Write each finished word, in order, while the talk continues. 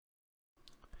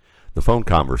The phone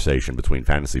conversation between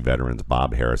fantasy veterans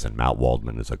Bob Harris and Matt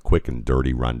Waldman is a quick and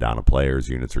dirty rundown of players,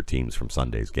 units, or teams from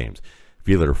Sunday's games.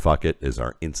 Feel it or fuck it is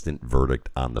our instant verdict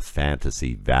on the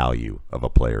fantasy value of a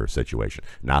player or situation,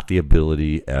 not the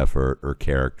ability, effort, or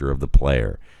character of the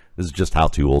player. This is just how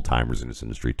two old-timers in this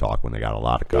industry talk when they got a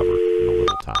lot to cover in a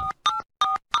little time.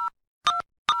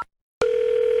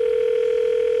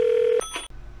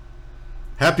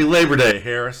 Happy Labor Day,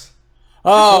 Harris.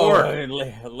 Oh,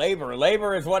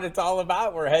 labor is what it's all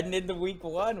about. We're heading into week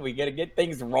one. We got to get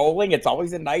things rolling. It's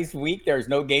always a nice week. There's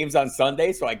no games on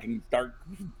Sunday, so I can start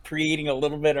creating a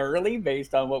little bit early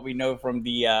based on what we know from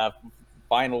the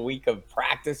final week of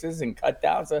practices and cut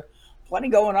down. So plenty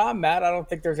going on, Matt. I don't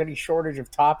think there's any shortage of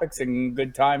topics and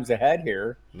good times ahead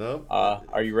here. No.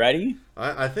 Are you ready?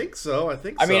 I think so.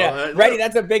 I mean, ready.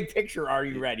 That's a big picture. Are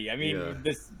you ready? I mean,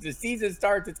 the season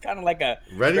starts. It's kind of like a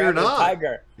ready or not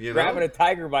tiger, grabbing a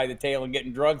tiger by the tail and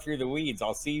getting drugged through the weeds.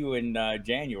 I'll see you in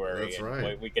January. That's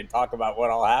right. We can talk about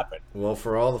what all happened. Well,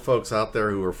 for all the folks out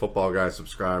there who are Football Guy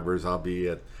subscribers, I'll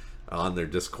be on their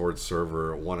Discord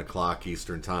server at 1:00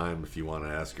 Eastern time. If you want to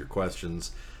ask your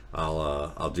questions,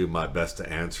 I'll do my best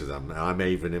to answer them. I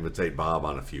may even imitate Bob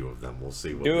on a few of them. We'll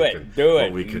see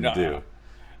what we can do.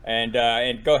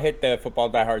 And go hit the Football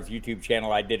Diehards YouTube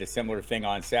channel. I did a similar thing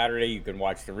on Saturday. You can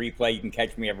watch the replay. You can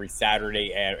catch me every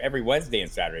Saturday and every Wednesday and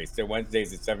Saturday. So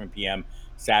Wednesdays at 7 p.m.,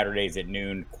 Saturdays at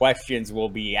noon. Questions will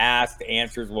be asked,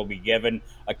 answers will be given.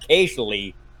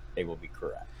 Occasionally, they will be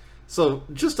correct. So,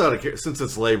 just since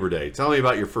it's Labor Day, tell me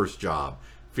about your first job.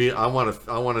 I want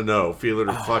to know, feel it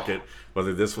or fuck it,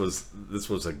 whether this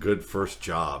was a good first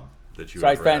job. So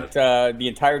I spent the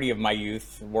entirety of my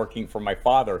youth working for my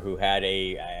father, who had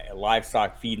a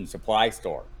livestock feed and supply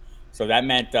store. So that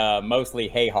meant mostly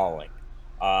hay hauling.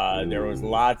 There was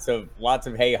lots of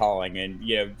hay hauling, and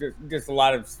just a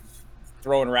lot of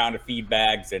throwing around of feed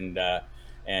bags and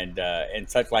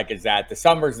such like as that. The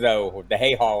summers, though, the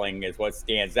hay hauling is what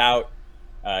stands out.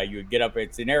 You would get up.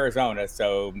 It's in Arizona,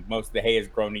 so most of the hay is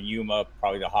grown in Yuma,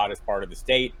 probably the hottest part of the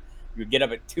state. You would get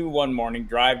up at 2 one morning,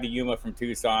 drive to Yuma from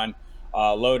Tucson,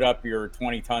 load up your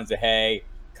 20 tons of hay,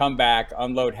 come back,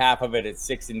 unload half of it at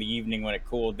 6 in the evening when it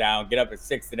cooled down, get up at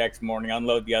 6 the next morning,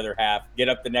 unload the other half, get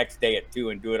up the next day at 2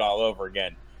 and do it all over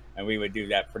again. And we would do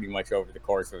that pretty much over the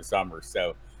course of the summer.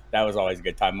 So that was always a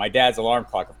good time. My dad's alarm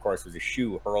clock, of course, was a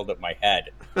shoe hurled at my head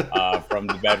from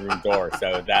the bedroom door.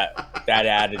 So that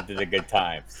added to the good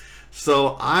times.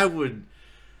 So I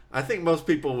think most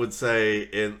people would say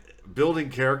in building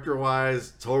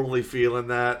character-wise, totally feeling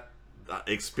that,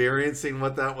 experiencing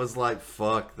what that was like,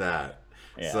 fuck that.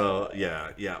 Yeah. So,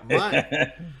 yeah.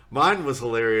 Mine was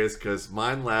hilarious because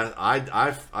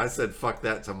I said fuck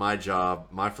that to my job,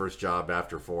 my first job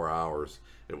after 4 hours.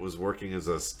 It was working as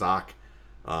a stocker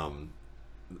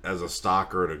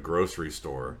at a grocery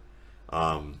store.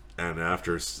 And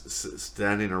after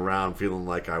standing around feeling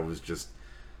like I was just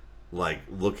like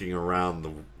looking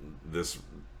around this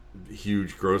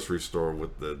huge grocery store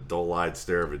with the dull-eyed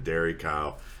stare of a dairy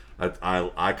cow,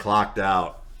 I clocked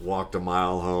out, walked a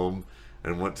mile home,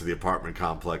 and went to the apartment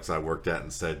complex I worked at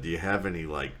and said, do you have any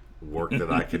like work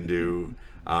that I can do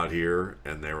out here?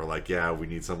 And they were like, yeah, we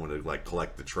need someone to like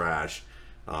collect the trash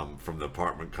from the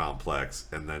apartment complex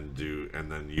and then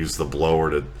use the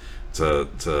blower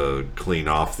to clean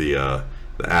off the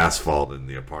asphalt in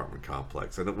the apartment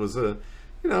complex. And it was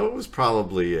it was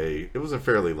probably a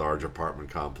fairly large apartment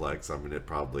complex. I mean, it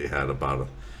probably had about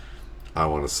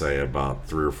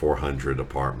 300 or 400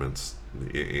 apartments,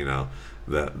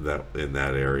 that in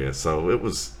that area. So it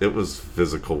was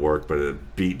physical work, but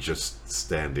it beat just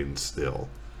standing still.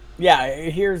 Yeah,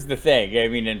 here's the thing. I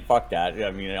mean, and fuck that. I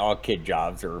mean, all kid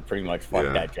jobs are pretty much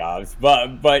fuck that jobs.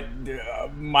 But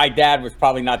my dad was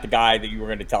probably not the guy that you were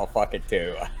going to tell fuck it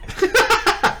to.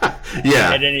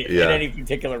 At any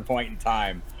particular point in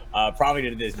time, probably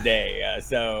to this day.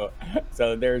 So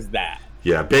there's that.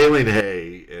 Yeah, baling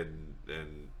hay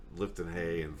and lifting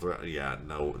hay and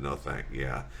no thank.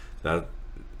 Yeah, that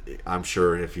I'm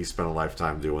sure if he spent a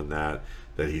lifetime doing that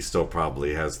he still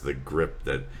probably has the grip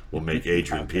that will make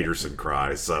Adrian Peterson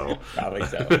cry. So probably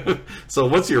so. So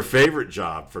what's your favorite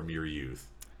job from your youth?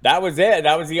 That was it.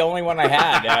 That was the only one I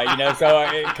had.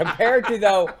 So compared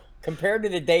to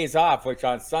the days off, which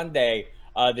on Sunday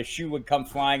the shoe would come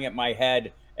flying at my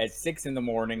head at 6 in the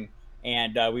morning,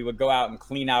 and we would go out and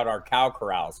clean out our cow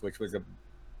corrals, which was a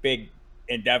big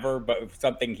endeavor, but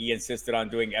something he insisted on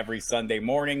doing every Sunday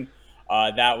morning.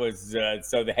 That was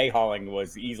so the hay hauling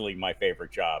was easily my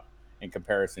favorite job in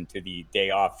comparison to the day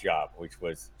off job, which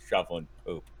was shoveling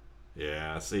poop.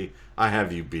 Yeah, see, I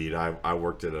have you beat. I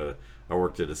worked at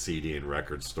a CD and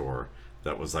record store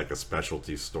that was like a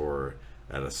specialty store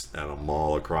at a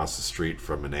mall across the street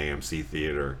from an AMC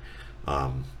theater,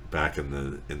 back in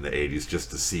the 80s.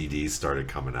 Just the CDs started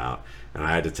coming out, and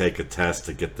I had to take a test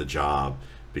to get the job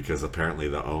because apparently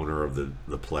the owner of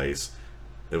the place,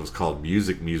 it was called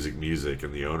Music Music Music,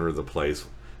 and the owner of the place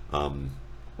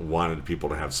wanted people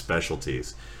to have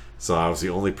specialties. So I was the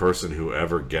only person who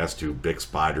ever guessed who Bix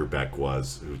Beiderbecke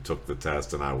was, who took the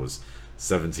test, and I was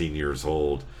 17 years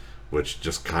old, which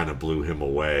just kind of blew him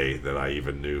away that I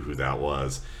even knew who that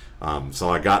was. So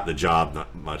I got the job,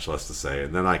 not much less to say.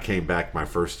 And then I came back my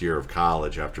first year of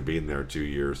college after being there 2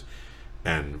 years,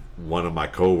 and one of my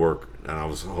coworkers, and I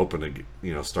was hoping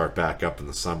to start back up in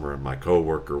the summer, and my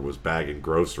coworker was bagging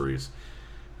groceries,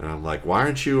 and I'm like, "Why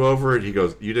aren't you over it?" He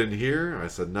goes, "You didn't hear?" I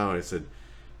said, "No." He said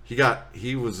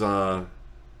he was scamming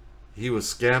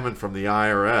from the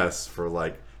IRS for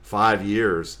like 5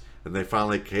 years, and they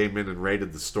finally came in and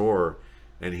raided the store,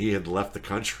 and he had left the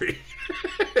country,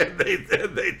 and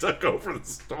they took over the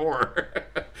store.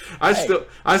 I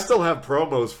still have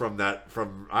promos from that.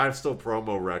 I have still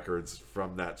promo records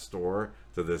from that store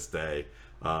to this day,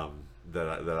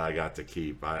 that I got to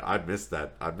keep. I missed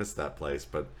that. I missed that place,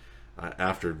 but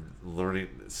after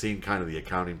seeing kind of the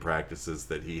accounting practices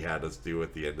that he had us do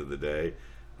at the end of the day,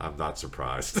 I'm not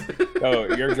surprised. So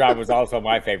your job was also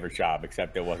my favorite job,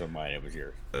 except it wasn't mine; it was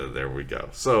yours. There we go.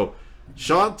 So,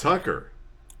 Sean Tucker,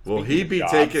 will he be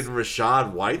jobs. taking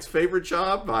Rashad White's favorite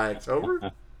job by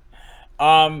October?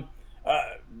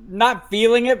 Not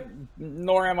feeling it,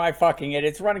 nor am I fucking it.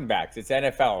 It's running backs. It's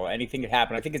NFL. Anything could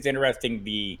happen. I think it's interesting.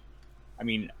 I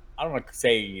mean, I don't want to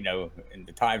say, in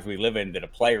the times we live in, that a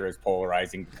player is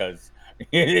polarizing because,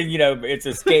 it's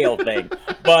a scale thing.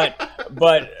 But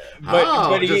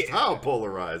how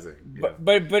polarizing? Yeah.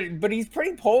 But he's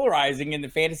pretty polarizing in the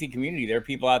fantasy community. There are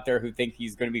people out there who think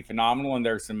he's going to be phenomenal, and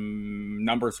there's some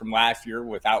numbers from last year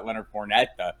without Leonard Fournette,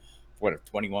 a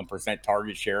 21%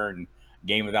 target share and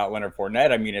game without Leonard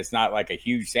Fournette. I mean, it's not like a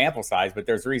huge sample size, but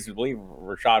there's reason to believe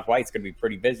Rashad White's going to be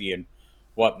pretty busy in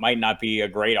what might not be a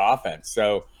great offense.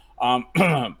 So I'm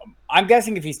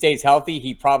guessing if he stays healthy,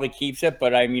 he probably keeps it.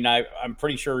 But I mean, I'm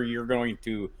pretty sure you're going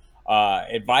to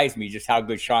advise me just how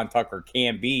good Sean Tucker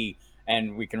can be.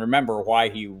 And we can remember why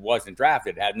he wasn't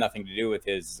drafted. It had nothing to do with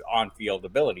his on-field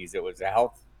abilities. It was the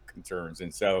health concerns.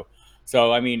 And so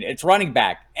I mean, it's running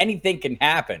back. Anything can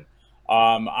happen.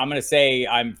 I'm going to say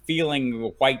I'm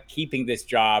feeling White keeping this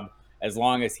job as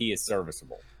long as he is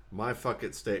serviceable. My fuck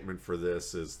it statement for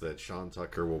this is that Sean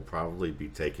Tucker will probably be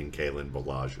taking Kalen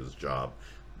Balage's job,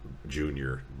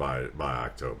 junior, by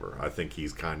October. I think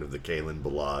he's kind of the Kalen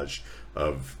Balage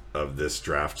of this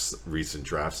recent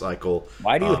draft cycle.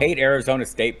 Why do you hate Arizona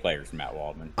State players, Matt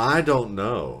Waldman? I don't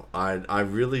know. I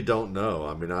really don't know.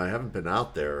 I mean, I haven't been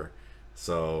out there.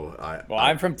 So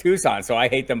I'm from Tucson, so I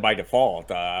hate them by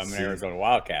default. I'm an Arizona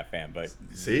Wildcat fan, but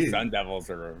Sun Devils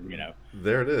are,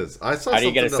 There it is. I saw. How do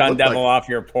you get a Sun Devil off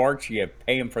your porch? You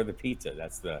pay him for the pizza.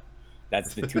 That's the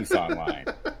Tucson line.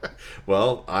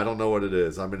 Well, I don't know what it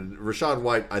is. I mean, Rashad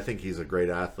White, I think he's a great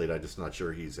athlete. I'm just not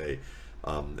sure he's an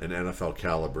NFL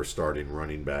caliber starting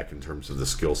running back in terms of the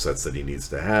skill sets that he needs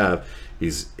to have.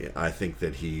 I think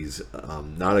that he's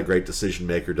not a great decision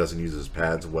maker. Doesn't use his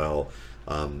pads well.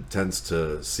 Tends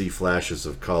to see flashes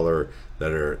of color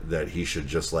that he should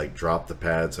just like drop the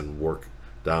pads and work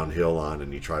downhill on,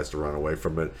 and he tries to run away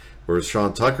from it. Whereas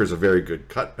Sean Tucker's a very good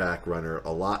cutback runner,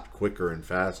 a lot quicker and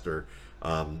faster.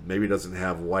 Maybe doesn't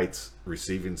have White's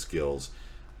receiving skills,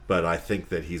 but I think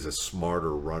that he's a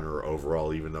smarter runner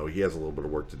overall, even though he has a little bit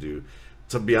of work to do.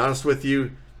 To be honest with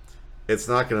you, it's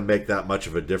not going to make that much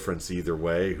of a difference either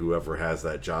way, whoever has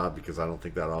that job, because I don't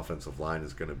think that offensive line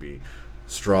is going to be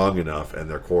strong enough, and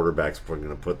their quarterback's going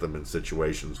to put them in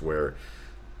situations where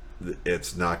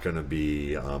it's not going to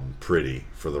be pretty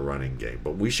for the running game.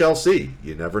 But we shall see.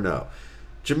 You never know.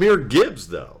 Jahmyr Gibbs,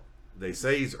 though, they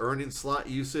say he's earning slot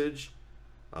usage.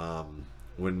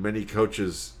 When many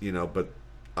coaches, but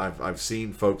I've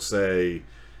seen folks say,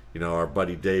 our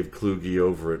buddy Dave Kluge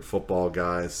over at Football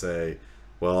Guys say,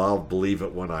 well, I'll believe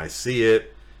it when I see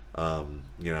it. And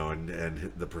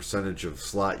the percentage of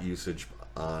slot usage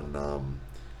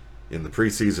in the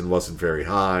preseason wasn't very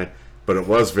high, but it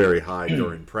was very high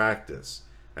during practice.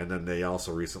 And then they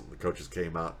also recently, the coaches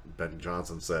came out, Ben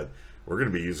Johnson said, we're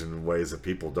going to be using it in ways that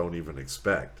people don't even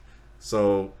expect.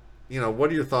 So,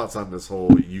 what are your thoughts on this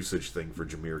whole usage thing for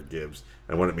Jahmyr Gibbs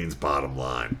and what it means bottom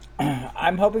line?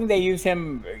 I'm hoping they use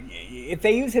him, if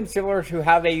they use him similar to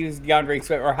how they used DeAndre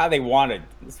Swift, or how they wanted,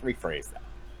 let's rephrase that,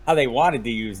 how they wanted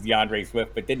to use DeAndre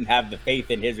Swift, but didn't have the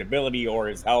faith in his ability or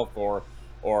his health or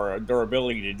or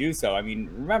durability to do so. I mean,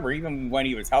 remember, even when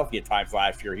he was healthy at times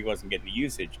last year, he wasn't getting the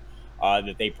usage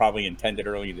that they probably intended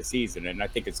early in the season. And I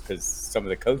think it's because some of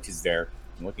the coaches there,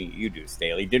 looking at you, Deuce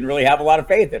Staley, didn't really have a lot of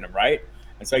faith in him, right?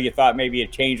 And so you thought maybe a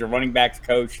change of running backs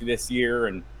coach this year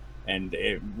and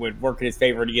it would work in his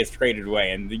favor, and he gets traded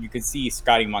away. And you could see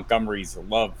Scotty Montgomery's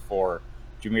love for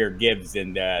Jahmyr Gibbs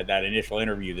in that initial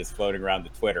interview that's floating around the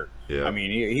Twitter. I Yeah.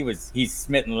 mean, he's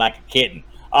smitten like a kitten.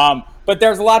 But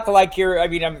there's a lot to like here. I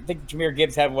mean, I think Jahmyr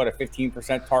Gibbs had what, a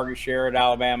 15% target share at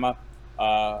Alabama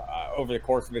over the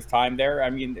course of his time there. I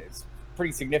mean, it's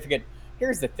pretty significant.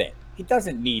 Here's the thing: he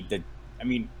doesn't need the. I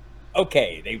mean,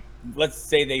 okay, let's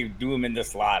say they do him in the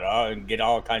slot and get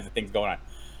all kinds of things going on.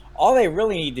 All they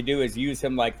really need to do is use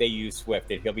him like they use Swift,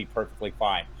 and he'll be perfectly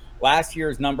fine. Last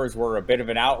year's numbers were a bit of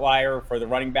an outlier for the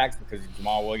running backs because of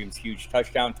Jamal Williams' huge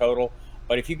touchdown total.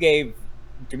 But if you gave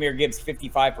Jahmyr Gibbs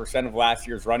 55% of last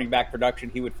year's running back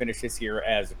production, he would finish this year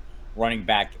as running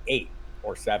back 8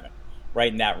 or 7,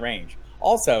 right in that range.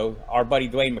 Also, our buddy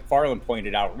Dwayne McFarland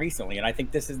pointed out recently, and I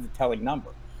think this is the telling number.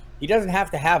 He doesn't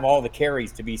have to have all the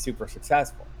carries to be super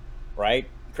successful, right?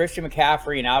 Christian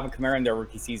McCaffrey and Alvin Kamara in their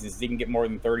rookie seasons didn't get more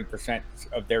than 30%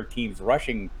 of their team's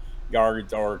rushing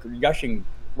yards or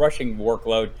rushing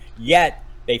workload, yet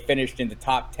they finished in the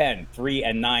top 10, 3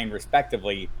 and 9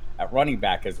 respectively at running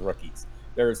back as rookies.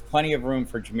 There is plenty of room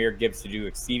for Jahmyr Gibbs to do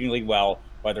exceedingly well,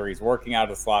 whether he's working out of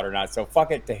the slot or not. So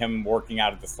fuck it to him working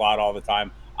out of the slot all the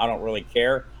time. I don't really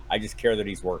care. I just care that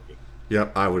he's working.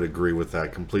 Yep, I would agree with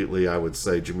that completely. I would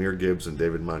say Jahmyr Gibbs and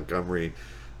David Montgomery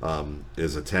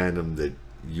is a tandem that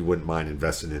you wouldn't mind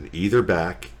investing in either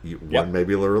back. One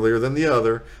maybe a little earlier than the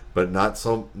other, but not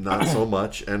so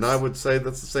much. And I would say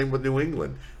that's the same with New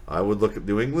England. I would look at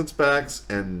New England's backs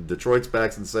and Detroit's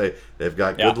backs and say they've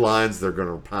got good lines. They're going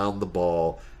to pound the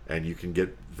ball, and you can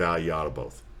get value out of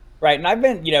both. Right, and I've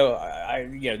been,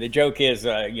 the joke is,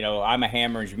 I'm a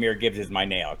hammer and Jahmyr Gibbs is my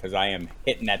nail because I am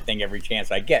hitting that thing every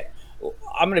chance I get.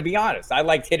 I'm going to be honest. I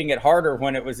liked hitting it harder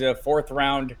when it was a fourth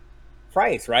round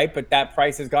price, right? But that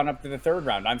price has gone up to the third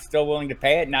round. I'm still willing to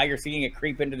pay it. Now you're seeing it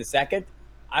creep into the second.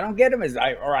 I don't get him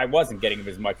I wasn't getting him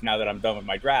as much now that I'm done with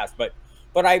my drafts.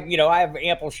 But I have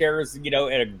ample shares, at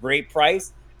a great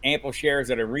price, ample shares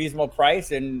at a reasonable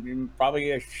price, and probably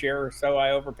a share or so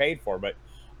I overpaid for.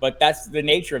 But that's the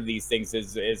nature of these things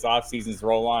as off seasons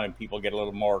roll on and people get a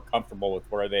little more comfortable with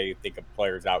where they think a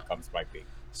player's outcomes might be.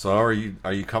 So are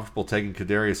you comfortable taking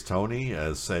Kadarius Toney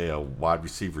as, say, a wide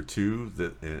receiver 2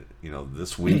 that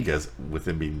this week, as with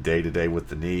him being day to day with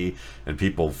the knee and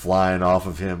people flying off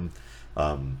of him,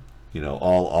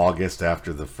 all August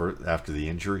after the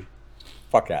injury?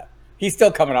 Fuck that. He's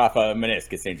still coming off a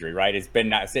meniscus injury, right? It's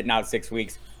been sitting out 6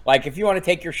 weeks. Like, if you want to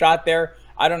take your shot there,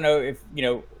 I don't know if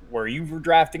where you were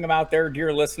drafting him out there,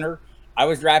 dear listener. I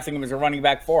was drafting him as a running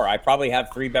back 4. I probably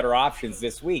have 3 better options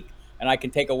this week. And I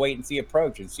can take a wait and see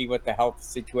approach and see what the health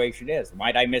situation is.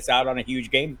 Might I miss out on a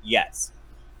huge game? Yes.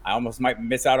 I almost might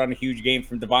miss out on a huge game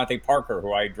from Devontae Parker,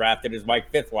 who I drafted as my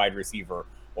 5th wide receiver,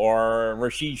 or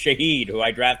Rashid Shaheed, who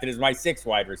I drafted as my 6th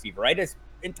wide receiver. Right? It's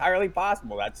entirely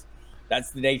possible.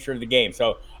 That's the nature of the game.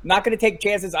 So I'm not going to take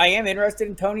chances. I am interested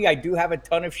in Toney. I do have a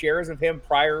ton of shares of him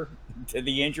prior to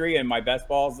the injury and my best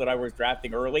balls that I was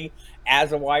drafting early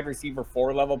as a wide receiver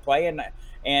 4 level play.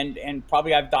 And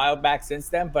probably I've dialed back since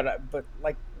then, but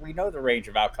like, we know the range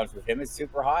of outcomes with him is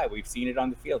super high. We've seen it on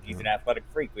the field. He's an athletic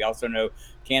freak. We also know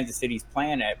Kansas City's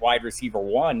plan at wide receiver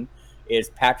 1 is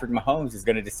Patrick Mahomes is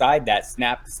going to decide that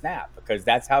snap to snap, because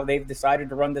that's how they've decided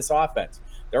to run this offense.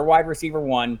 Their wide receiver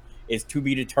 1 is to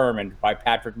be determined by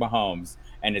Patrick Mahomes,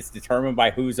 and it's determined by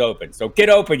who's open. So get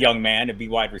open, young man, and be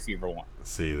wide receiver 1.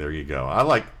 See, there you go. I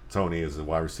like Toney as a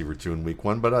wide receiver 2 in week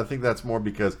 1, but I think that's more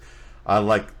because I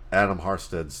like Adam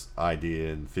Harstad's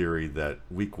idea and theory that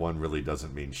week 1 really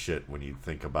doesn't mean shit when you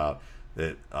think about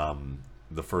it.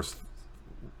 The first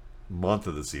month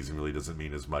of the season really doesn't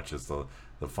mean as much as the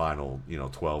final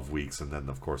 12 weeks, and then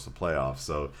of course the playoffs.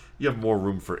 So you have more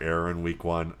room for error in week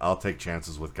 1. I'll take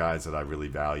chances with guys that I really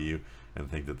value and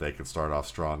think that they can start off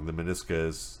strong. The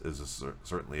meniscus is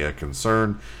certainly a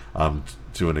concern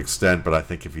to an extent, but I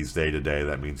think if he's day to day,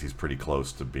 that means he's pretty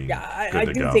close to being good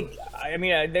to go.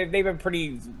 They've been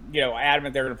pretty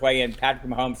adamant they're going to play, and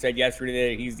Patrick Mahomes said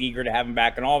yesterday that he's eager to have him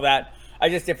back and all that.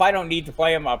 If I don't need to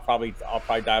play him, I'll probably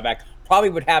dial back. Probably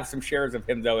would have some shares of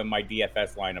him, though, in my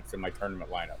DFS lineups, in my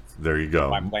tournament lineups. There you go.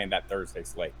 If I'm playing that Thursday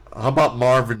slate. How about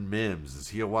Marvin Mims? Is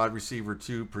he a wide receiver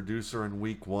 2 producer in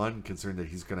week 1, considering that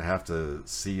he's going to have to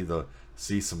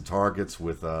see some targets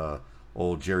with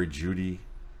old Jerry Jeudy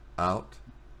out?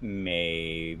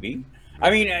 Maybe. I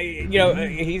mean,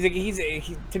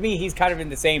 to me, he's kind of in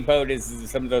the same boat as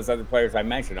some of those other players I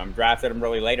mentioned. I'm drafted him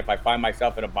really late. If I find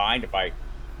myself in a bind, if I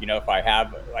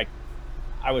have like,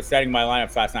 I was setting my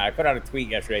lineups last night. I put out a tweet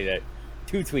yesterday that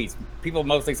two tweets. People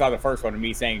mostly saw the first one of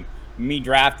me saying me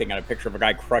drafting, and a picture of a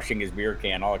guy crushing his beer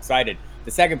can, all excited.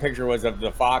 The second picture was of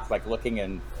the Fox like looking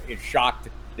in shocked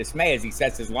dismay as he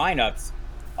sets his lineups.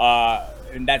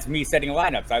 And that's me setting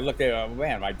lineups. I looked at, oh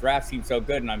man, my draft seems so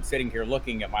good, and I'm sitting here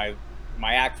looking at my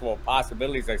actual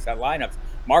possibilities. I set lineups.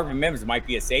 Marvin Mims might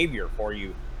be a savior for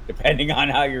you, depending on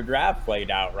how your draft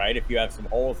played out, right? If you have some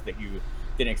holes that you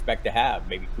didn't expect to have,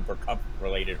 maybe Cooper Cup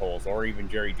related holes or even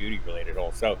Jerry Jeudy related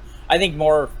holes. So I think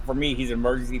more for me, he's an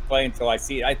emergency play until I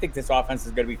see it. I think this offense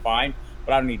is going to be fine,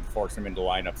 but I don't need to force him into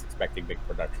lineups expecting big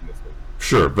production this week.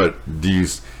 Sure, but do you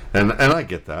and I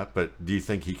get that, but do you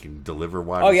think he can deliver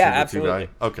wide Oh receiver yeah, absolutely.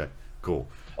 guy? Okay, cool.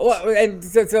 Well, and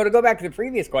so to go back to the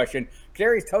previous question,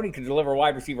 Kadarius Toney can deliver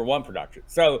wide receiver one production.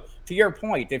 So to your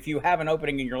point, if you have an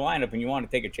opening in your lineup and you want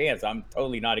to take a chance, I'm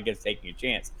totally not against taking a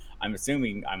chance. I'm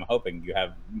hoping you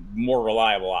have more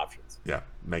reliable options. Yeah,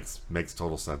 makes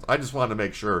total sense. I just wanted to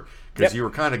make sure because you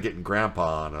were kind of getting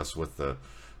grandpa on us with the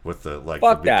like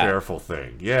the be careful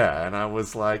thing. Yeah, and I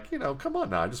was like, come on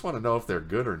now. I just want to know if they're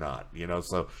good or not.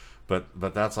 So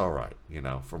but that's all right.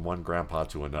 From one grandpa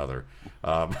to another.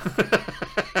 How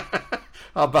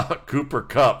about Cooper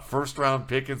Kupp, first round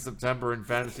pick in September in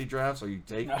fantasy drafts? Are you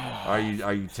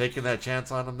taking that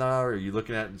chance on him now, or are you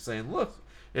looking at it and saying, look,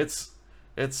 it's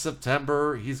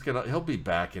September, he'll be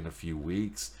back in a few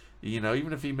weeks.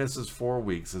 Even if he misses 4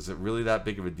 weeks, is it really that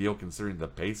big of a deal considering the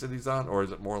pace that he's on, or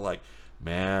is it more like,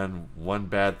 man, one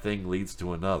bad thing leads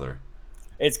to another?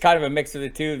 It's kind of a mix of the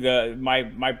two. My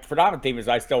predominant theme is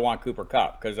I still want Cooper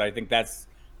Kupp because I think that's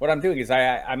what I'm doing. Is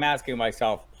I'm asking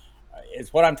myself,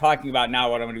 is what I'm talking about now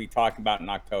what I'm going to be talking about in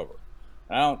October?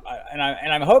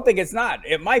 I'm hoping it's not.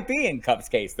 It might be in Kupp's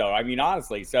case though. I mean,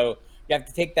 honestly, so you have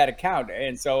to take that account.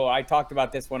 And so I talked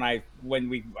about this when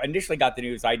we initially got the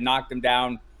news. I knocked him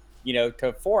down,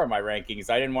 to 4 of my rankings.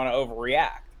 I didn't want to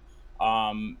overreact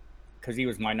because he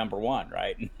was my number one,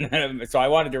 right? So I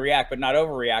wanted to react, but not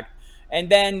overreact. And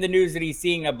then the news that he's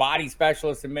seeing a body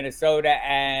specialist in Minnesota,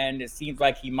 and it seems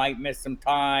like he might miss some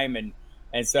time.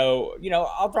 And so,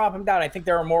 I'll drop him down. I think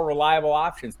there are more reliable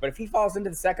options. But if he falls into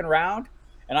the second round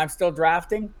and I'm still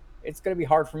drafting, it's going to be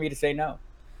hard for me to say no.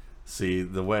 See,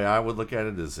 the way I would look at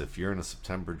it is if you're in a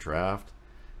September draft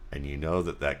and you know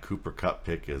that Cooper Kupp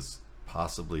pick is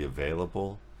possibly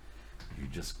available, you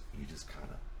just kind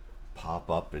of pop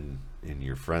up in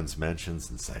your friends' mentions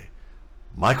and say,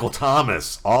 Michael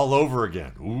Thomas all over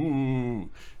again. Ooh,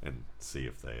 and see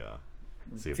if they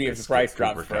see if the price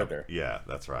drops further. Yeah,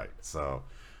 that's right. So,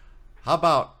 how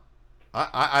about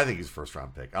I think he's a first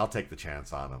round pick. I'll take the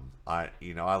chance on him. I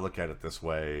look at it this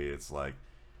way. It's like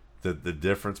the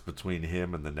difference between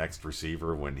him and the next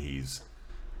receiver when he's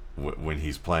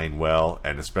playing well,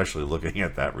 and especially looking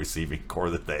at that receiving core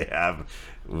that they have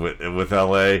with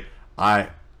LA.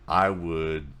 I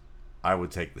would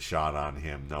take the shot on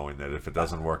him, knowing that if it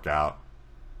doesn't work out,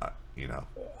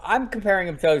 I'm comparing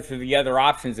him to the other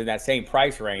options in that same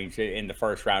price range in the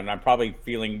first round. And I'm probably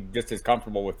feeling just as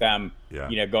comfortable with them,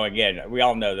 going in. We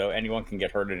all know, though, anyone can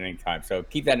get hurt at any time. So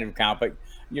keep that into account. But,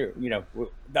 the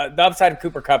upside of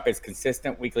Cooper Kupp is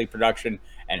consistent weekly production.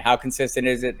 And how consistent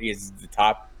is it? He's the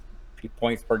top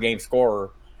points per game scorer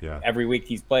every week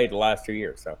he's played the last 2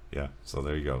 years. So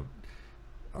there you go.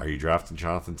 Are you drafting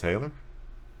Jonathan Taylor?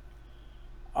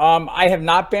 I have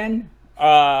not been.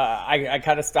 I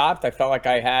kind of stopped. I felt like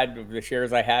the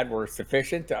shares I had were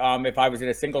sufficient. If I was in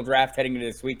a single draft heading into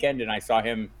this weekend and I saw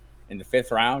him in the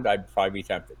 5th round, I'd probably be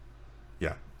tempted.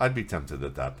 Yeah, I'd be tempted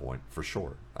at that point for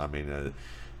sure. I mean,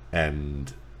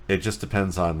 and it just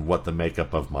depends on what the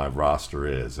makeup of my roster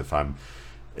is. If I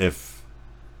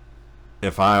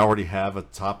already have a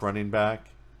top running back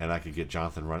and I could get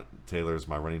Jonathan Taylor as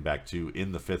my running back 2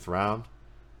 in the 5th round,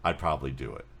 I'd probably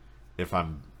do it. If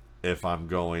I'm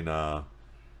going hero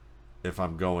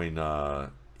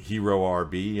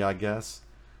RB, I guess,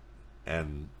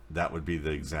 and that would be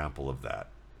the example of that.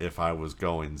 If I was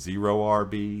going 0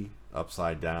 RB,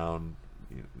 upside down,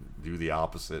 do the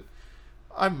opposite,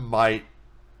 I might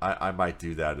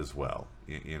do that as well.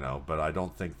 But I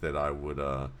don't think that I would.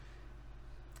 I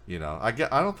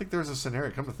don't think there's a scenario.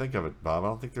 Come to think of it, Bob, I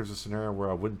don't think there's a scenario where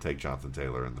I wouldn't take Jonathan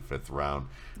Taylor in the 5th round.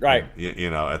 Right.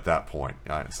 At that point.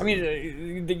 I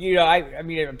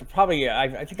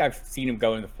think I've seen him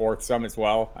go in the 4th some as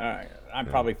well. I'm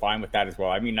probably fine with that as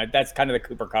well. I mean, that's kind of the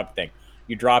Cooper Kupp thing.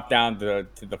 You drop down to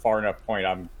the far enough point,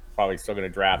 I'm probably still going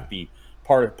to draft the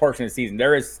portion of the season.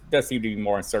 Does seem to be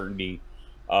more uncertainty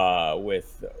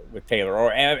with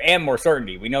Taylor, and more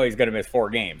certainty. We know he's going to miss 4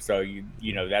 games, so you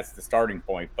know that's the starting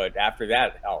point. But after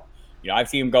that, hell, I've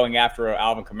seen him going after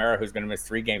Alvin Kamara, who's going to miss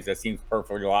 3 games. That seems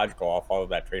perfectly logical. I'll follow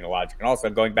that train of logic. And also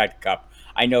going back to Cup,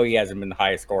 I know he hasn't been the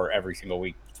highest scorer every single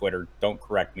week. Twitter, don't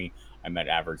correct me. I meant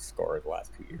average scorer the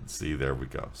last 2 years. See, there we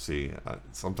go. See,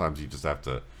 sometimes you just have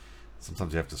to.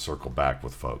 Sometimes you have to circle back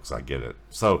with folks. I get it.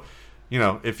 So,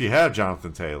 if you have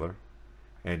Jonathan Taylor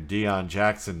and Deion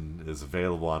Jackson is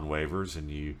available on waivers,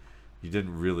 and you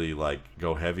didn't really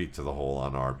go heavy to the hole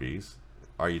on RBs,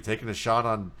 are you taking a shot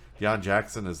on Deion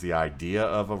Jackson as the idea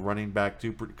of a running back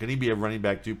two? Can he be a running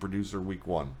back 2 producer week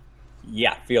 1?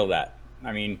 Yeah, feel that.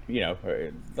 I mean,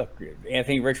 look,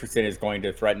 Anthony Richardson is going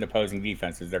to threaten opposing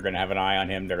defenses. They're going to have an eye on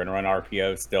him. They're going to run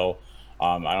RPO still.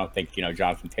 I don't think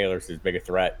Jonathan Taylor's as big a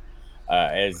threat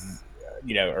as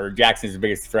or Jackson's the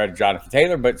biggest threat of Jonathan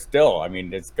Taylor, but still, I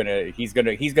mean, he's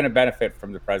gonna benefit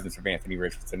from the presence of Anthony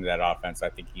Richardson in that offense. I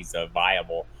think he's a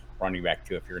viable running back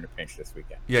too if you're in a pinch this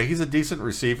weekend. Yeah, he's a decent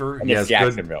receiver. And it's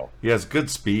Jacksonville. He has good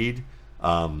speed.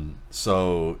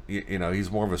 So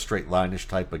he's more of a straight line-ish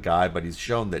type of guy, but he's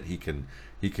shown that he can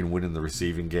win in the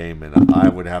receiving game, and I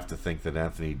would have to think that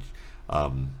Anthony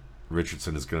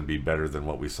Richardson is going to be better than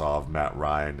what we saw of Matt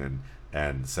Ryan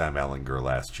and Sam Ehlinger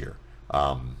last year.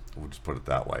 We'll just put it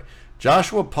that way.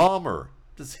 Joshua Palmer,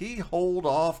 does he hold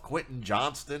off Quentin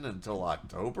Johnston until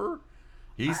October?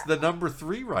 He's the number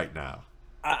 3 right now.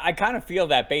 I kind of feel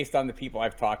that based on the people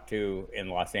I've talked to in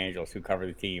Los Angeles who cover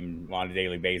the team on a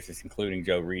daily basis, including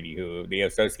Joe Reedy, who the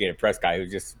Associated Press guy,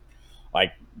 who's just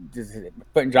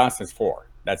Quentin Johnston's 4.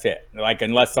 That's it.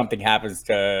 Unless something happens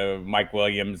to Mike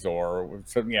Williams or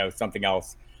something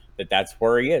else, that's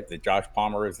where he is. That Josh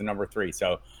Palmer is the number 3.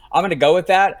 So I'm going to go with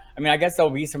that. I mean, I guess there'll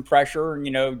be some pressure,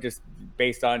 just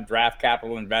based on draft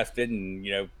capital invested, and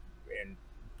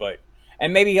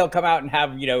maybe he'll come out and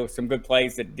have some good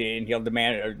plays and he'll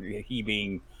demand, or he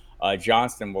being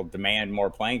Johnston will demand more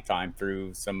playing time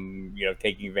through some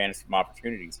taking advantage of some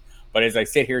opportunities. But as I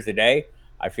sit here today,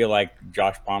 I feel like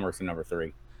Josh Palmer's the number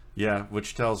 3. Yeah,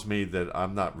 which tells me that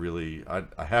I'm not really.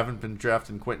 I haven't been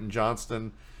drafting Quentin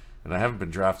Johnston, and I haven't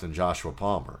been drafting Joshua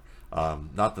Palmer.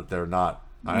 Not that they're not.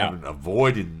 I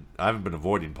haven't been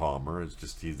avoiding Palmer. It's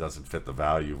just he doesn't fit the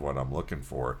value of what I'm looking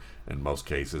for in most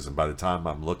cases. And by the time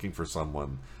I'm looking for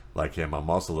someone like him, I'm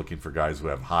also looking for guys who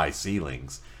have high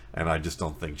ceilings. And I just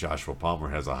don't think Joshua Palmer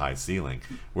has a high ceiling.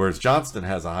 Whereas Johnston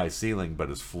has a high ceiling, but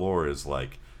his floor is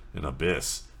like an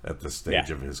abyss at this stage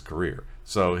of his career.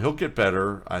 So he'll get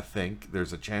better. I think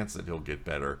there's a chance that he'll get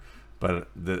better. But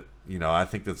I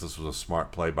think that this was a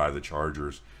smart play by the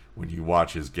Chargers when you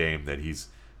watch his game, that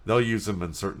they'll use him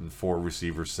in certain 4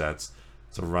 receiver sets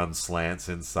to run slants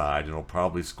inside, and he'll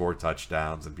probably score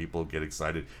touchdowns, and people get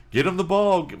excited. Get him the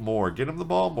ball more.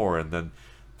 And then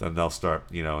they'll start,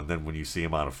 and then when you see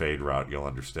him on a fade route, you'll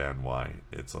understand why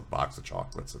it's a box of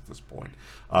chocolates at this point.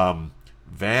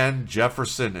 Van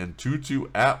Jefferson and Tutu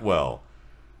Atwell,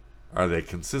 are they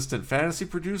consistent fantasy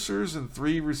producers in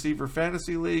 3 receiver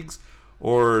fantasy leagues,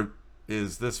 or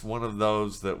is this one of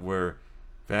those that where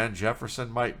Van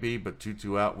Jefferson might be, but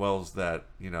Tutu Atwell's that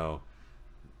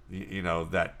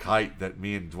that kite that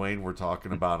me and Dwayne were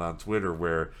talking about on Twitter,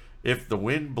 where if the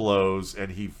wind blows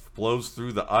and he blows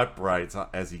through the uprights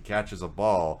as he catches a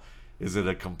ball, is it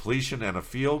a completion and a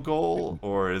field goal,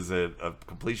 or is it a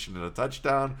completion and a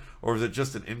touchdown, or is it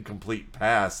just an incomplete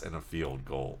pass and a field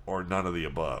goal, or none of the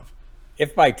above?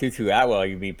 If by Tutu Atwell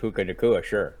you mean Puka Nacua,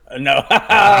 sure. No.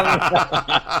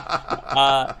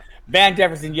 Van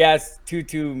Jefferson, yes.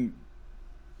 Tutu,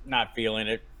 not feeling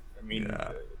it. I mean,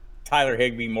 Tyler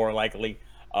Higbee more likely.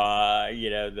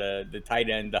 The tight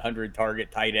end, the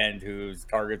 100-target tight end whose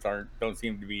targets don't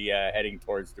seem to be heading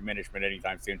towards diminishment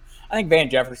anytime soon. I think Van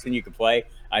Jefferson you could play.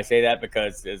 I say that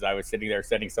because as I was sitting there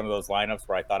setting some of those lineups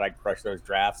where I thought I'd crush those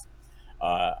drafts,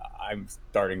 I'm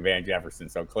starting Van Jefferson.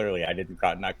 So clearly I didn't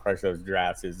not crush those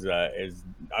drafts.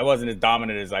 I wasn't as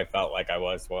dominant as I felt like I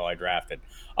was while I drafted.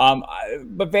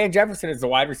 But Van Jefferson is the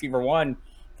wide receiver 1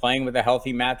 playing with a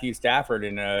healthy Matthew Stafford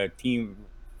in a team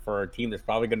that's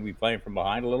probably going to be playing from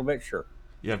behind a little bit. Sure.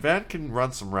 Yeah, Van can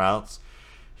run some routes.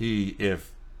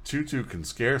 If Tutu can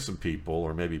scare some people,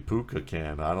 or maybe Puka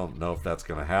can, I don't know if that's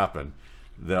going to happen.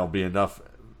 There'll be enough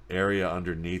area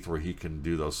underneath where he can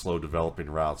do those slow developing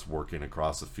routes working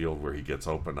across the field where he gets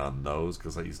open on those,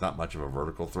 because he's not much of a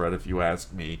vertical threat, if you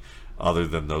ask me, other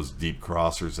than those deep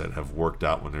crossers that have worked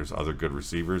out when there's other good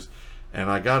receivers. And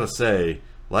I gotta say,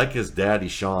 like his daddy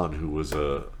Sean, who's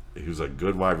a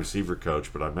good wide receiver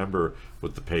coach, but I remember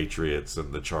with the Patriots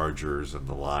and the Chargers and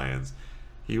the Lions,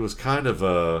 he was kind of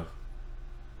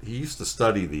he used to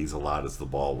study these a lot as the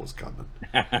ball was coming,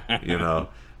 you know.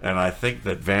 And I think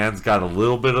that Van's got a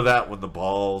little bit of that when the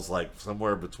ball's like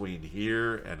somewhere between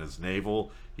here and his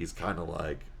navel. He's kind of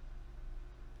like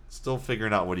still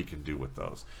figuring out what he can do with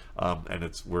those.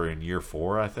 And we're in year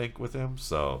 4, I think, with him.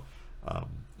 So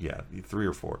yeah, 3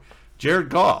 or 4. Jared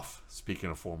Goff,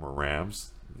 speaking of former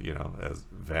Rams, you know, as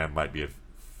Van might be a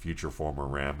future former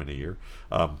Ram in a year.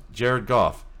 Jared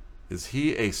Goff, is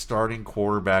he a starting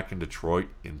quarterback in Detroit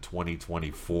in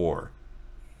 2024?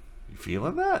 You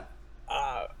feeling that?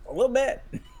 A little bit,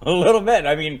 a little bit.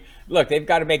 I mean, look, they've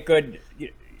got to make good.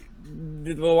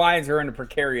 The Lions are in a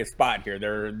precarious spot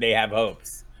here. They have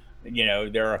hopes. You know,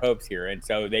 there are hopes here, and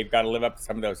so they've got to live up to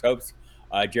some of those hopes.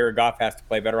 Jared Goff has to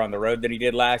play better on the road than he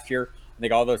did last year. I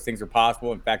think all those things are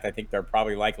possible. In fact, I think they're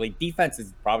probably likely. Defense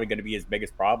is probably going to be his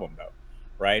biggest problem, though,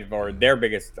 right? Or their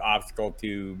biggest obstacle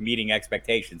to meeting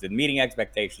expectations. And meeting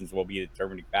expectations will be a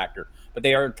determining factor. But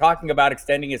they are talking about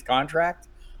extending his contract.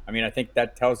 I mean, I think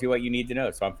that tells you what you need to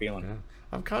know. So I'm feeling it.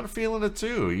 I'm kind of feeling it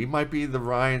too. He might be the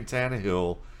Ryan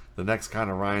Tannehill, the next kind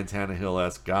of Ryan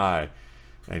Tannehill-esque guy,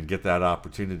 and get that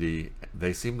opportunity.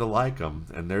 They seem to like him.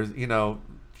 And there's, you know,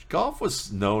 Goff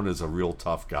was known as a real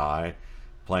tough guy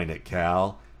playing at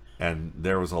Cal, and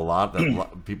there was a lot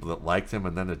that people that liked him,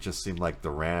 and then it just seemed like the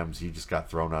Rams, he just got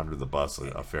thrown under the bus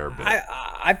a fair bit.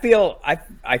 I feel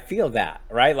that,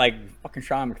 right? Like fucking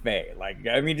Sean McVay. Like,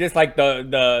 I mean, just like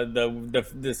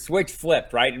the switch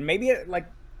flipped, right? And maybe like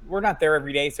we're not there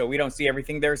every day, so we don't see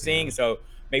everything they're seeing. So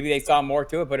maybe they saw more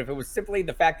to it. But if it was simply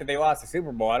the fact that they lost the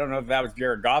Super Bowl, I don't know if that was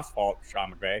Jared Goff's fault,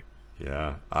 Sean McVay.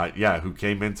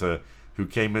 Who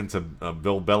came into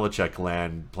Bill Belichick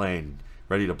land playing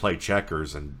ready to play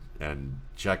checkers, and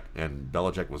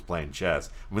Belichick was playing chess.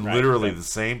 I mean, literally the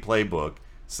same playbook,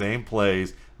 same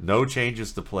plays, no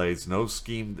changes to plays, no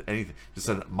scheme, anything. Just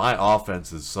said, my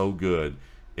offense is so good,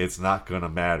 it's not going to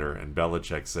matter. And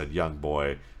Belichick said, young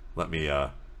boy, let me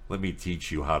teach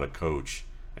you how to coach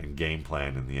and game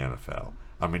plan in the NFL.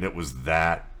 I mean, it was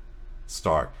that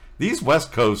stark. These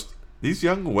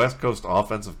young West Coast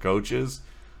offensive coaches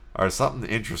are something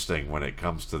interesting when it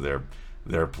comes to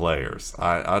their players.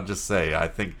 I'll just say, I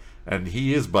think, and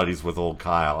he is buddies with old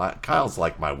Kyle. Kyle's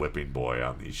like my whipping boy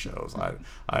on these shows.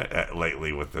 I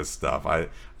lately with this stuff. I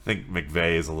think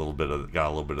McVay is got a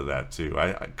little bit of that too.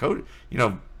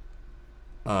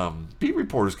 Beat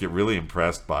reporters get really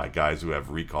impressed by guys who have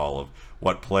recall of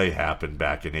what play happened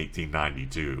back in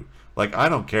 1892. Like, I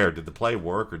don't care, did the play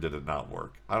work or did it not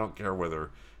work? I don't care whether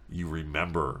you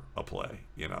remember a play.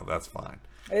 You know, that's fine.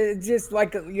 It's just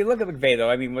like you look at McVay, though.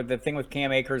 I mean, with the thing with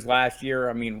Cam Akers last year,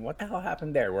 I mean, what the hell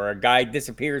happened there? Where a guy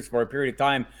disappears for a period of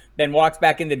time, then walks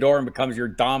back in the door and becomes your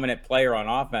dominant player on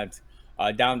offense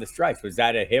down the stretch. Was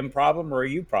that a him problem or a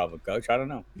you problem, Coach? I don't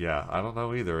know. Yeah, I don't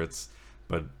know either.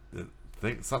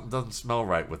 Something doesn't smell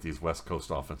right with these West Coast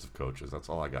offensive coaches. That's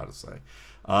all I got to say.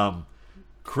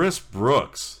 Chris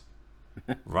Brooks,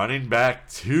 running back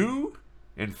 2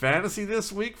 in fantasy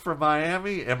this week for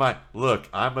Miami. Look,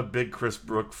 I'm a big Chris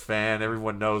Brooks fan.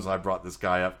 Everyone knows I brought this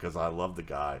guy up because I love the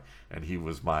guy, and he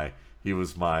was my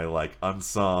like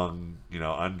unsung,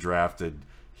 undrafted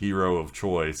hero of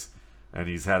choice, and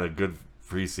he's had a good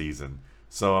preseason.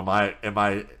 So am I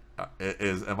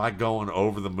going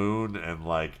over the moon and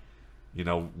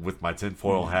with my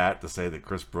tinfoil hat to say that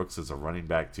Chris Brooks is a running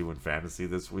back 2 in fantasy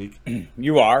this week?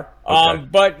 You are. Okay.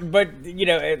 But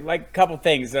like a couple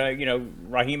things.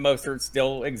 Raheem Mostert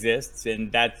still exists,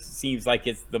 and that seems like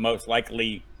it's the most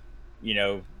likely,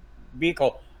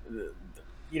 vehicle.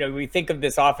 We think of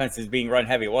this offense as being run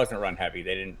heavy. It wasn't run heavy.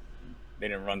 They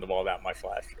didn't run the ball that much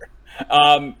last year.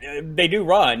 They do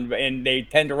run, and they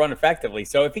tend to run effectively.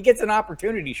 So if he gets an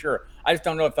opportunity, sure. I just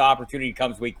don't know if the opportunity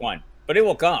comes week 1, but it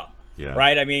will come. Yeah.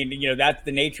 Right. I mean, that's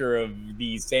the nature of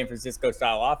these San Francisco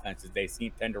style offenses. They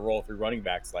tend to roll through running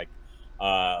backs like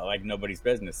nobody's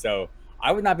business. So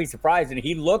I would not be surprised. And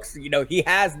he looks, he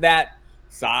has that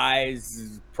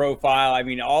size, profile. I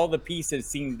mean, all the pieces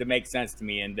seem to make sense to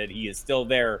me, and that he is still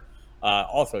there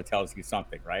also tells you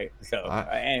something, right? So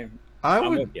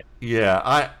I'm with you.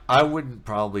 Yeah, I wouldn't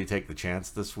probably take the chance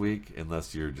this week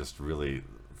unless you're just really,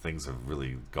 things have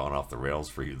really gone off the rails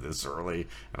for you this early,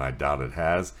 and I doubt it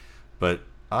has. But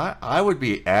I would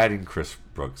be adding Chris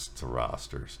Brooks to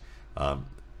rosters,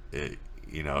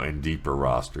 in deeper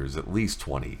rosters, at least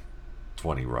 20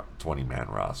 20 man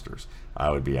rosters. I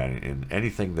would be adding in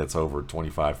anything that's over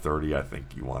 25, 30. I think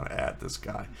you want to add this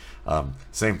guy.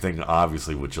 Same thing,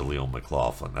 obviously, with Jaleel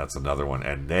McLaughlin. That's another one,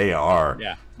 and they are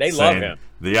Yeah, they love saying, him.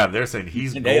 yeah, they're saying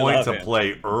he's They going love to him.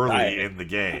 play early Right. in the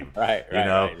game. Right, You right,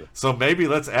 know, right. so maybe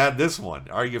let's add this one.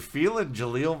 Are you feeling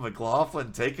Jaleel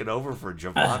McLaughlin taking over for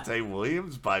Javonte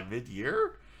Williams by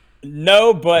mid-year?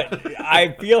 No, but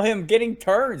I feel him getting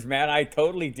turns, man. I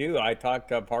totally do. I talked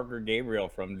to Parker Gabriel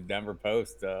from the Denver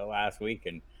Post last week,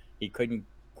 and he couldn't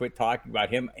quit talking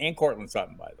about him and Cortland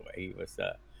Sutton. By the way, he was,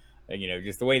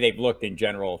 just the way they've looked in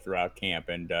general throughout camp,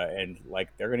 and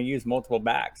like they're going to use multiple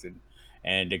backs,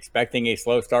 and expecting a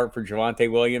slow start for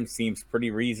Javonte Williams seems pretty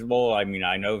reasonable. I mean,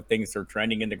 I know things are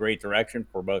trending in the great direction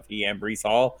for both he and Brees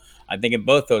Hall. I think in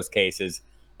both those cases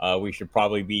we should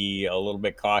probably be a little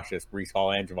bit cautious, Brees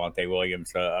Hall and Javonte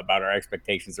Williams, about our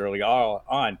expectations early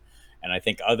on. And I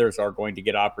think others are going to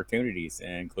get opportunities,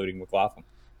 including McLaughlin.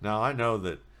 Now, I know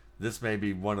that this may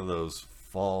be one of those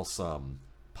false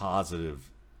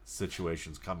positive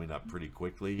situations coming up pretty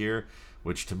quickly here,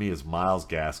 which to me is Myles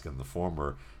Gaskin, the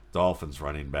former Dolphins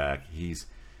running back. He's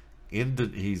in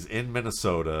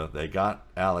Minnesota. They got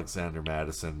Alexander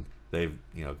Madison. They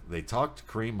talked to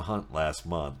Kareem Hunt last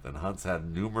month, and Hunt's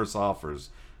had numerous offers,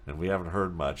 and we haven't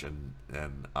heard much.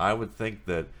 And I would think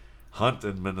that Hunt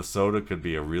in Minnesota could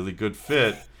be a really good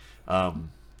fit.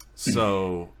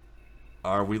 So,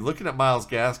 are we looking at Myles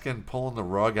Gaskin pulling the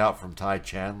rug out from Ty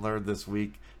Chandler this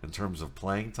week in terms of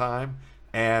playing time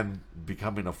and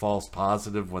becoming a false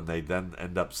positive when they then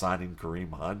end up signing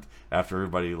Kareem Hunt after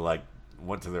everybody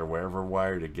went to their waiver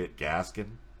wire to get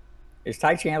Gaskin? Is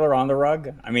Ty Chandler on the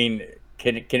rug? I mean,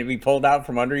 can it be pulled out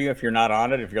from under you if you're not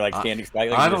on it? If you're like I, standing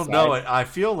slightly I to the don't side? know. I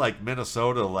feel like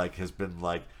Minnesota has been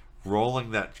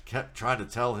rolling kept trying to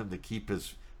tell him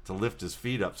to lift his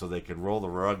feet up so they could roll the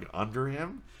rug under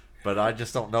him, but I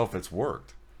just don't know if it's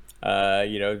worked. The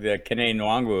Kene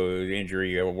Nwangwu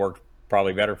injury worked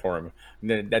probably better for him.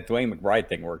 That Dwayne McBride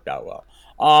thing worked out well.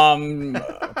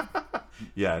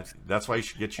 Yeah, that's why you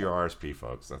should get your RSP,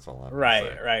 folks. That's all I'm Right,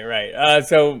 saying. right.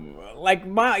 So,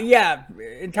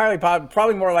 entirely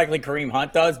probably more likely Kareem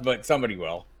Hunt does, but somebody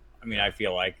will. I mean, I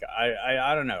feel like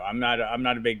I don't know. I'm not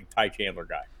a big Ty Chandler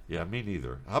guy. Yeah, me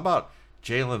neither. How about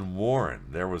Jalen Warren?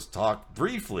 There was talk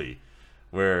briefly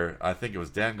where I think it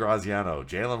was Dan Graziano.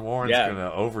 Jalen Warren's going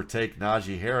to overtake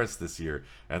Najee Harris this year,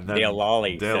 and then Dale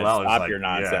Lally said, "Stop your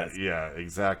nonsense." Yeah,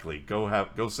 exactly.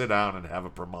 Go sit down and have a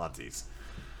Primanti's.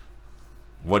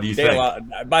 What do you think?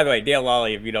 By the way, Dale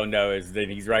Lally, if you don't know, is that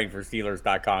he's writing for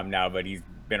Steelers.com now, but he's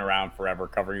been around forever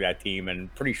covering that team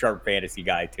and pretty sharp fantasy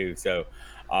guy too. So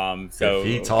if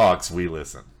he talks, we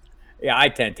listen. Yeah, I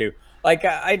tend to. Like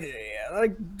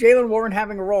Jalen Warren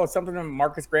having a role. It's something that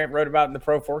Marcus Grant wrote about in the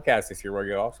Pro Forecast this year, where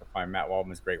you'll also find Matt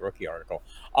Waldman's great rookie article.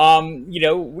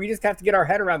 We just have to get our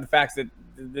head around the facts that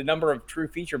the number of true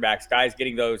feature backs, guys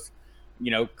getting those,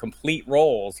 complete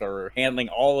roles or handling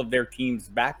all of their team's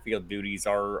backfield duties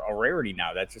are a rarity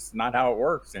now. That's just not how it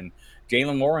works. And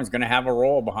Jalen Warren's going to have a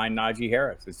role behind Najee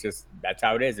Harris. That's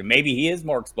how it is. And maybe he is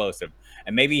more explosive,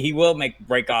 and maybe he will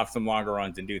break off some longer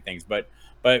runs and do things. But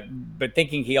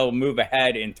thinking he'll move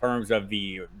ahead in terms of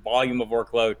the volume of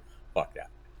workload, fuck that.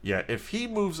 Yeah, if he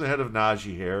moves ahead of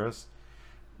Najee Harris,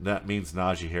 that means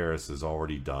Najee Harris is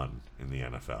already done in the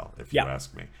NFL, if you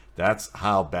ask me. That's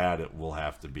how bad it will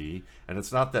have to be. And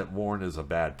it's not that Warren is a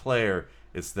bad player.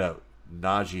 It's that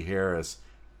Najee Harris,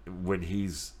 when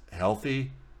he's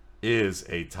healthy, is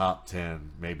a top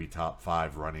 10, maybe top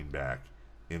 5 running back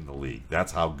in the league.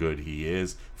 That's how good he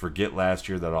is. Forget last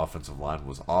year, that offensive line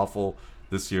was awful.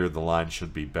 This year, the line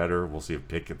should be better. We'll see if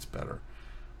Pickett's better.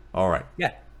 All right.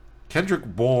 Yeah. Kendrick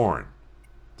Bourne,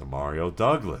 Demario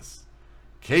Douglas,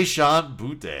 Kayshon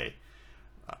Boutte.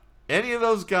 Any of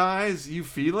those guys you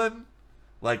feeling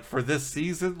like for this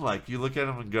season? Like you look at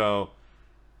them and go,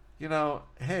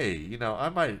 hey, I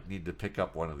might need to pick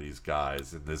up one of these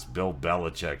guys in this Bill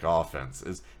Belichick offense.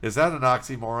 Is that an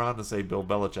oxymoron to say Bill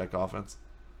Belichick offense?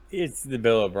 It's the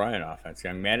Bill O'Brien offense,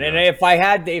 young man. And if I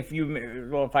had to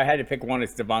pick one,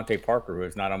 it's Devontae Parker, who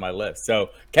is not on my list.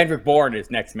 So Kendrick Bourne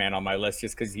is next man on my list,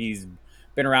 just because he's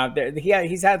been around there.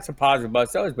 He's had some positive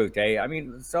buzz. So has Boutte. I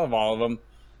mean, so have all of them.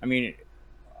 I mean,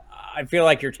 I feel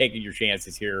like you're taking your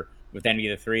chances here with any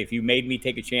of the three. If you made me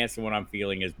take a chance, the one I'm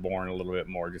feeling is Bourne a little bit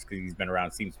more, just because he's been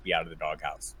around, seems to be out of the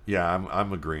doghouse. Yeah,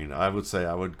 I'm agreeing. I would say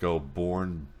I would go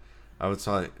Bourne, I would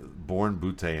say Bourne,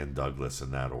 Butte, and Douglas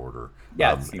in that order.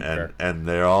 Yeah, it seems fair. And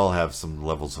they all have some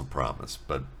levels of promise.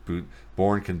 But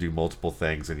Bourne can do multiple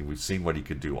things, and we've seen what he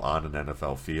could do on an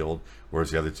NFL field, whereas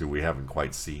the other two we haven't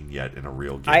quite seen yet in a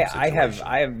real game situation.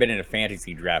 I have been in a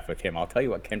fantasy draft with him. I'll tell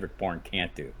you what Kendrick Bourne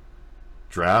can't do.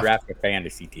 Draft A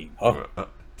fantasy team. Oh,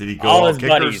 did he go all all his kickers?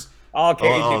 buddies. All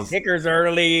Oh, kickers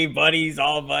early, buddies,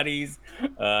 all buddies.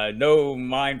 No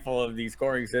mindful of the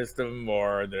scoring system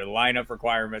or the lineup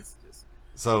requirements. Just,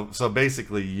 so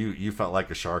basically, you felt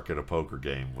like a shark at a poker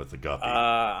game with a guppy.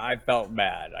 I felt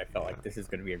bad. I felt like this is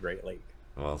going to be a great league.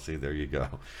 Well, see, there you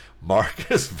go.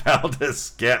 Marcus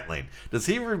Valdez-Scantling. Does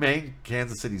he remain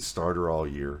Kansas City's starter all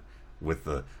year with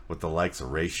the likes of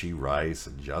Rashee Rice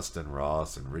and Justin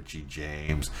Ross and Richie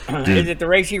James? Is it the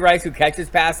Rashee Rice who catches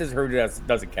passes or who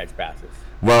doesn't catch passes?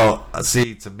 Well,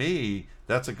 see, to me,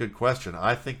 that's a good question.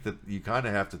 I think that you kind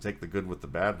of have to take the good with the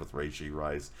bad with Rashee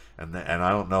Rice, and I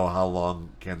don't know how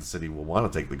long Kansas City will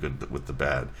want to take the good with the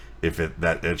bad if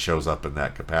it shows up in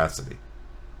that capacity.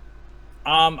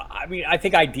 I mean, I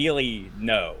think ideally,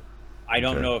 no. I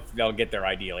don't know if they'll get there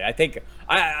ideally. I think,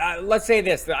 let's say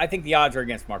this. I think the odds are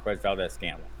against Marquez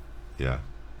Valdez-Scantling. Yeah.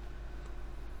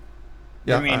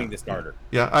 Remaining the starter.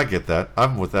 Yeah, I get that.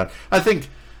 I'm with that. I think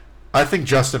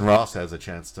Justin Ross has a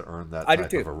chance to earn that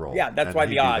type of a role. Yeah, that's why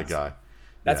the odds.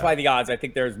 That's Yeah. why the odds. I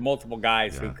think there's multiple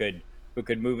guys who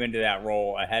could move into that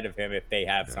role ahead of him if they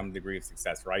have some degree of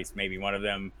success. Rice may be one of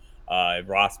them.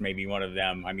 Ross may be one of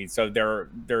them. I mean, so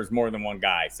there's more than one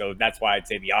guy. So that's why I'd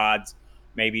say the odds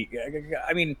maybe.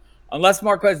 I mean, unless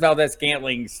Marquez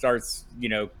Valdez-Scantling starts,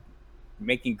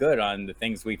 making good on the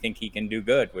things we think he can do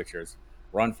good, which is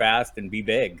run fast and be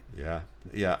big. Yeah.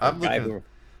 I'm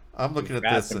looking at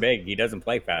fast this. And big. He doesn't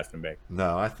play fast and big.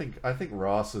 No, I think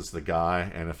Ross is the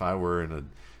guy. And if I were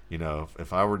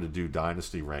if I were to do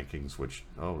dynasty rankings, which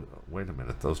wait a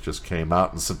minute, those just came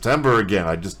out in September again.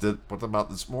 I just did put them out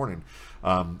this morning.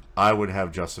 I would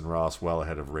have Justin Ross well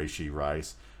ahead of Rashee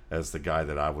Rice as the guy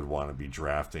that I would want to be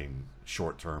drafting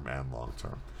short term and long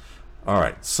term. All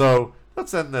right, so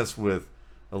let's end this with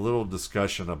a little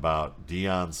discussion about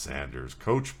Deion Sanders.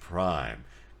 Coach Prime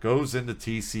goes into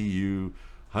TCU,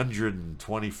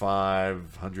 125,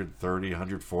 130,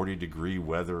 140 degree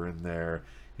weather in there.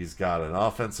 He's got an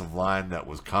offensive line that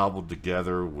was cobbled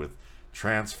together with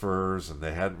transfers, and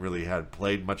they hadn't really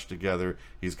played much together.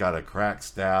 He's got a crack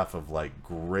staff of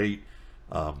great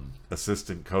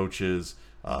assistant coaches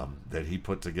that he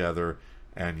put together,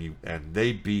 and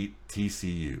they beat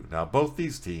TCU. Now, both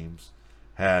these teams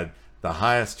had the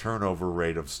highest turnover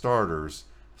rate of starters,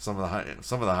 some of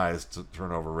the highest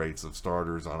turnover rates of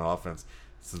starters on offense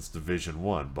since Division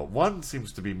One. But one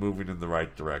seems to be moving in the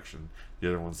right direction. The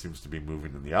other one seems to be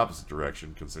moving in the opposite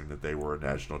direction, considering that they were a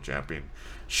national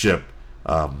championship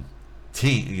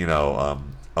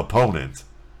opponent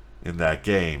in that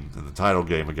game, in the title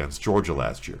game against Georgia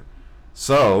last year.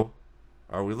 So,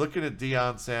 are we looking at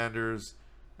Deion Sanders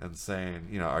and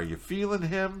saying, are you feeling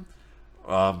him?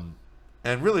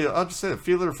 And really, I'll just say,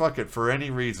 feel it or fuck it for any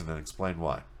reason, and explain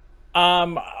why.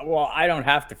 Well, I don't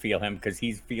have to feel him because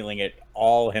he's feeling it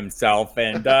all himself,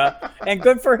 and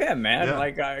good for him, man. Yeah.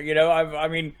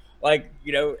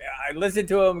 I listened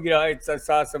to him. I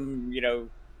saw some,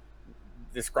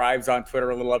 the scribes on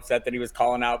Twitter a little upset that he was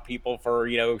calling out people for,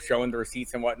 showing the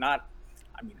receipts and whatnot.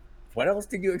 I mean, what else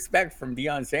did you expect from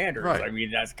Deion Sanders? Right. I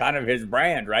mean, that's kind of his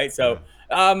brand, right? So,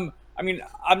 I mean,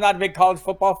 I'm not a big college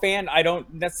football fan. I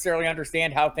don't necessarily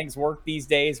understand how things work these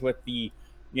days with the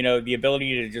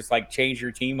ability to just change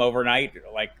your team overnight,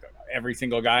 like every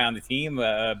single guy on the team.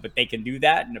 But they can do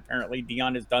that, and apparently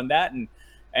Deion has done that,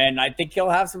 and I think he'll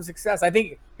have some success. I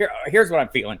think here's what I'm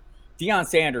feeling: Deion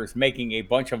Sanders making a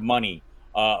bunch of money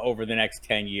over the next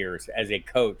 10 years as a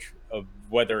coach of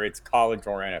whether it's college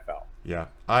or NFL. Yeah,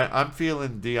 I'm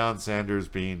feeling Deion Sanders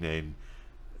being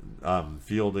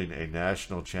fielding a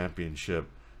national championship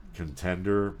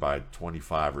contender by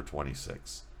 25 or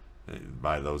 26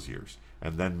 by those years,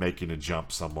 and then making a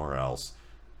jump somewhere else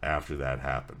after that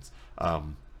happens.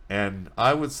 And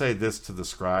I would say this to the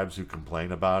scribes who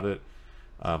complain about it.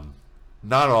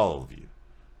 Not all of you,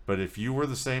 but if you were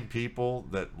the same people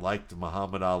that liked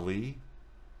Muhammad Ali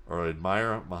or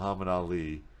admire Muhammad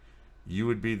Ali, you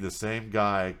would be the same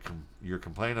guy. You're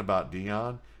complaining about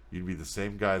Deion. You'd be the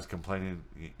same guys complaining.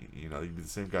 You'd be the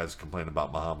same guys complaining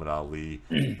about Muhammad Ali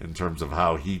in terms of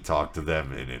how he talked to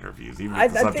them in interviews, even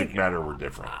if the subject matter were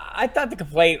different. I thought the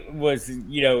complaint was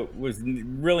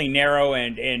really narrow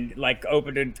and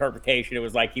open to interpretation. It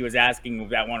was like he was asking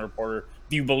that one reporter,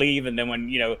 "Do you believe?" And then when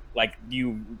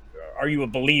are you a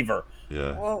believer?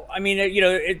 Yeah. Well, I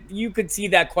mean, you could see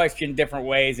that question different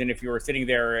ways. And if you were sitting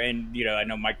there and, I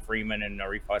know Mike Freeman and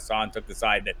Arif Hassan took the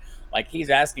side that, like, he's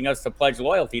asking us to pledge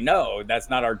loyalty. No, that's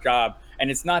not our job.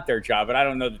 And it's not their job. But I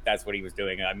don't know that that's what he was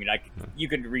doing. I mean, you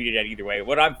could read it either way.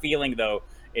 What I'm feeling, though,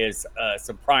 is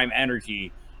some prime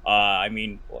energy. I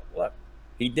mean, look,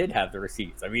 he did have the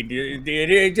receipts. I mean,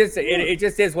 it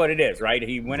just is what it is, right?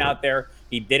 He went out there,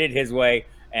 he did it his way,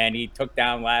 and he took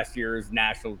down last year's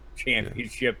national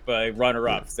championship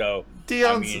runner-up. So I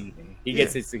Deion's, mean, he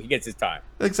gets his time.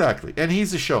 Exactly, and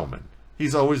he's a showman.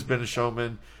 He's always been a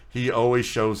showman. He always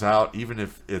shows out, even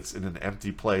if it's in an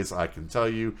empty place. I can tell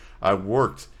you, I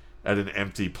worked at an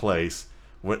empty place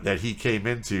that he came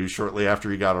into shortly after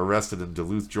he got arrested in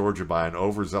Duluth, Georgia, by an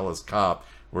overzealous cop,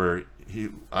 where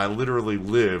I literally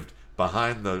lived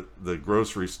behind the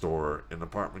grocery store, an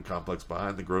apartment complex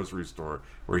behind the grocery store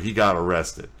where he got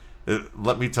arrested.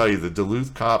 Let me tell you, the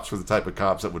Duluth cops were the type of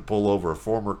cops that would pull over a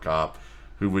former cop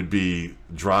who would be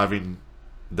driving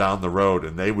down the road,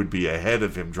 and they would be ahead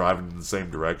of him driving in the same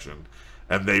direction,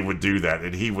 and they would do that,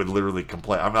 and he would literally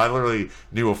complain. I mean, I literally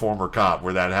knew a former cop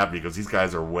where that happened, because these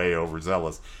guys are way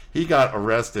overzealous. He got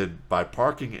arrested by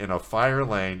parking in a fire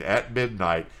lane at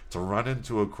midnight to run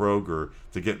into a Kroger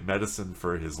to get medicine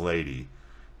for his lady,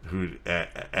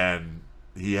 and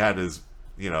he had his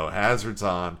hazards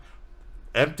on,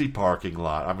 empty parking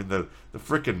lot. I mean, the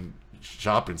frickin'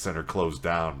 shopping center closed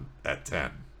down at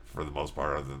 10 for the most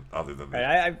part, other than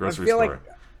the grocery store.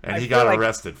 And he got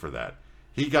arrested for that.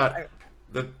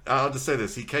 I'll just say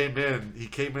this: he came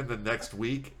in the next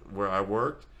week where I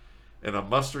worked in a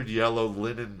mustard yellow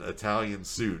linen Italian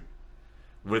suit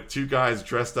with two guys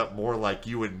dressed up more like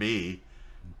you and me,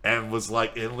 and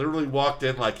literally walked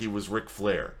in like he was Ric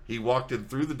Flair. He walked in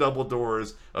through the double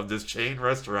doors of this chain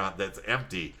restaurant that's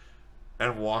empty,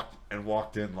 and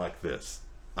walked in like this.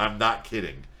 I'm not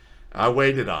kidding. I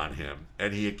waited on him,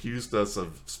 and he accused us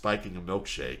of spiking a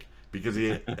milkshake because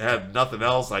he had nothing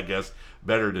else, I guess,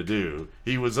 better to do.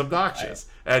 He was obnoxious,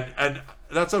 and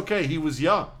that's okay. He was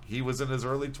young. He was in his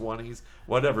early 20s,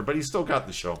 whatever, but he still got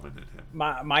the showman in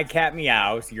him. My cat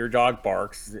meows, your dog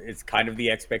barks. It's kind of the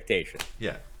expectation.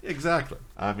 Yeah, exactly.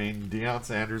 I mean, Deion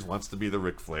Sanders wants to be the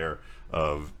Ric Flair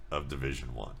of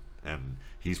Division One, and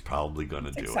he's probably going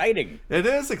to do exciting. It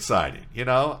is exciting.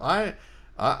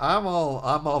 I'm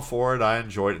all for it. I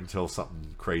enjoy it until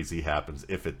something crazy happens,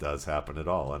 if it does happen at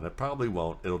all, and it probably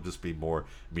won't. It'll just be more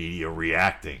media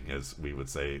reacting, as we would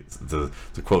say, to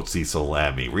quote Cecil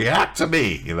Lammey, "React to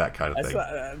me," that kind of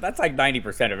thing. That's like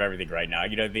 90% of everything right now.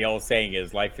 The old saying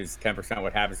is, life is 10%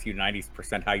 what happens to you,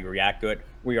 90% how you react to it.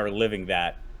 We are living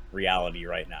that reality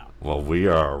right now. Well, we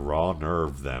are a raw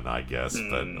nerve then, I guess,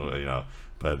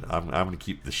 but I'm going to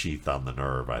keep the sheath on the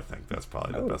nerve. I think that's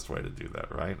probably the best way to do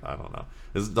that, right? I don't know.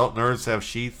 Don't nerves have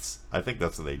sheaths? I think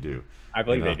that's what they do. I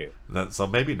believe they do. So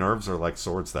maybe nerves are like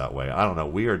swords that way. I don't know.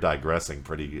 We are digressing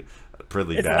pretty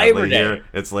badly Labor here. Day.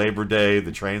 It's Labor Day.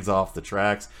 The train's off the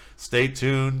tracks. Stay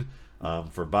tuned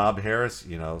for Bob Harris.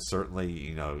 Certainly,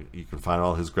 you can find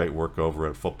all his great work over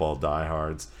at Football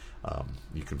Diehards.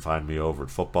 You can find me over at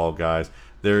Football Guys.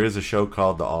 There is a show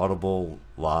called The Audible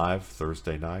Live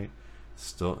Thursday night.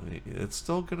 It's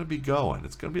still going to be going.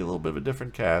 It's going to be a little bit of a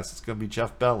different cast. It's going to be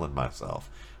Jeff Bell and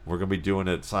myself. We're going to be doing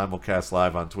it simulcast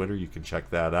live on Twitter. You can check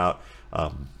that out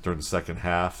during the second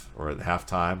half or at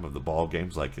halftime of the ball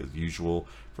games, like as usual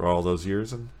for all those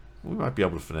years. And we might be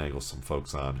able to finagle some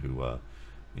folks on who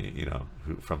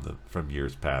from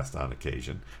years past on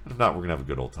occasion. And if not, we're going to have a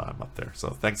good old time up there. So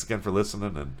thanks again for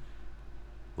listening, and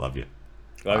love you.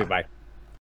 Love you. Bye.